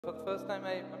For the first time,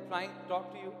 I'm trying to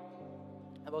talk to you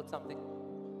about something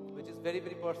which is very,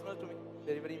 very personal to me,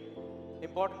 very, very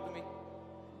important to me.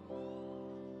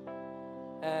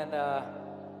 And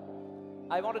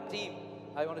I want a team.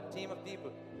 I want a team of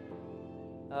people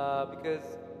because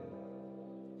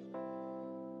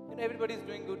everybody's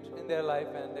doing good in their life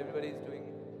and everybody's doing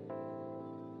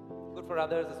good for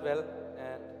others as well.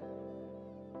 And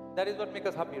that is what makes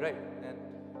us happy, right? And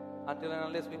until and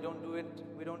unless we don't do it,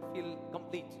 we don't feel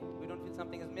complete. We don't feel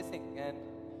something is missing. And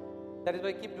that is why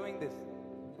I keep doing this.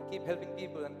 Keep helping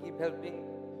people and keep helping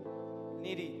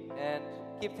needy and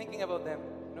keep thinking about them,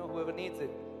 whoever needs it.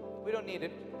 We don't need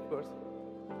it, of course.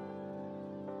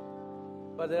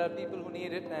 But there are people who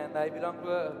need it, and I belong to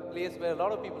a place where a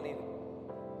lot of people need it.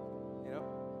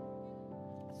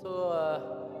 So,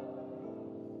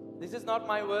 this is not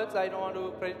my words. I don't want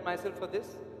to credit myself for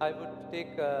this. I would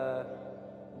take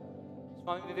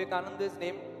Swami Vivekananda's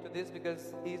name to this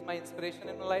because he is my inspiration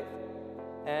in my life.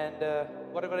 And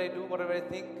whatever I do, whatever I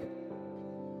think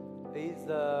is,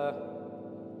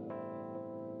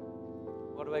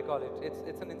 what do I call it?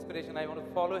 It's an inspiration. I want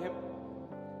to follow him.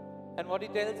 And what he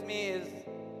tells me is,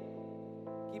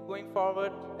 keep going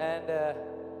forward and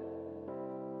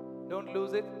don't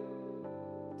lose it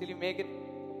till you make it.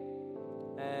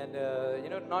 And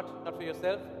not for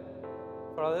yourself,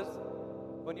 for others.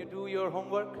 When you do your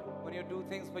homework, when you do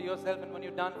things for yourself, and when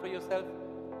you're done for yourself.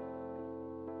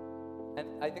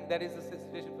 And I think that is the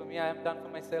situation for me. I am done for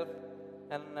myself.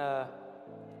 And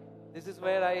this is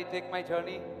where I take my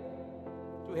journey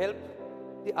to help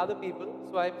the other people.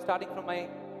 So I'm starting from my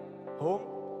home,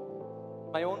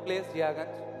 my own place,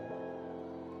 Jiaganj,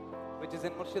 which is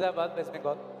in Murshidabad, West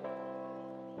Bengal.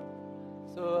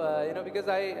 So, because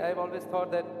I've always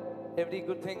thought that every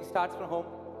good thing starts from home.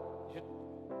 You should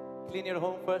clean your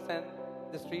home first and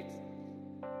the streets.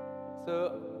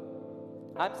 So,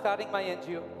 I'm starting my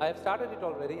NGO. I have started it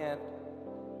already, and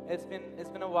it's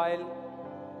been a while.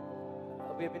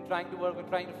 We have been trying to work. We're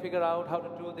trying to figure out how to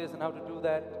do this and how to do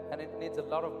that, and it needs a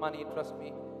lot of money. Trust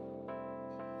me.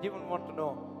 You wouldn't want to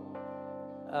know.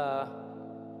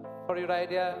 For your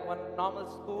idea, one normal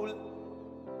school,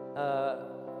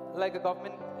 like a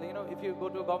government, if you go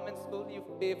to a government school, you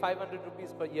pay 500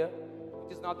 rupees per year,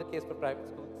 which is not the case for private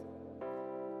schools.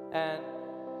 And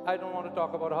I don't want to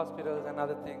talk about hospitals and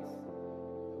other things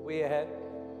way ahead.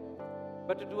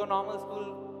 But to do a normal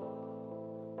school,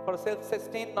 for a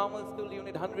self-sustained normal school, you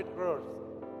need 100 crores.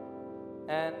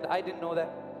 And I didn't know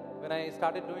that. When I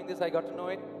started doing this, I got to know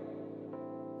it.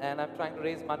 And I'm trying to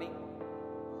raise money.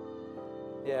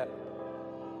 Yeah.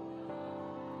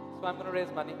 So I'm going to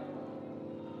raise money.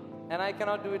 And I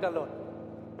cannot do it alone.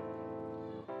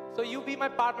 So you be my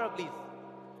partner, please.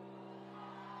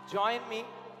 Join me.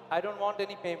 I don't want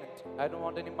any payment. I don't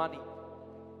want any money.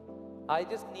 I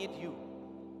just need you.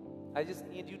 I just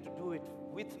need you to do it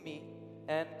with me.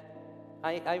 And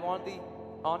I want the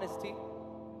honesty.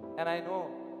 And I know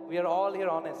we are all here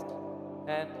honest.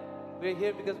 And we're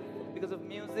here because of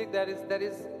music that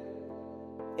is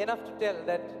enough to tell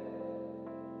that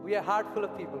we are heart full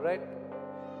of people, right?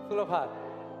 Full of heart.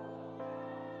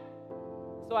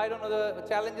 So I don't know, the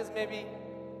challenges may be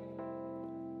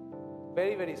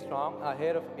very, very strong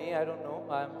ahead of me. I don't know.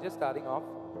 I'm just starting off.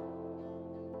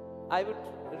 I would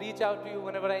reach out to you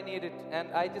whenever I need it,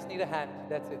 and I just need a hand.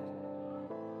 That's it.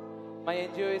 My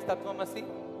NGO is Tatvamasi,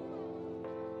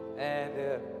 and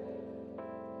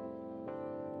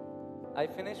I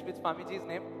finished with Swamiji's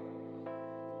name.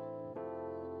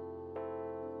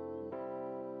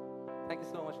 Thank you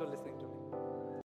so much for listening to me.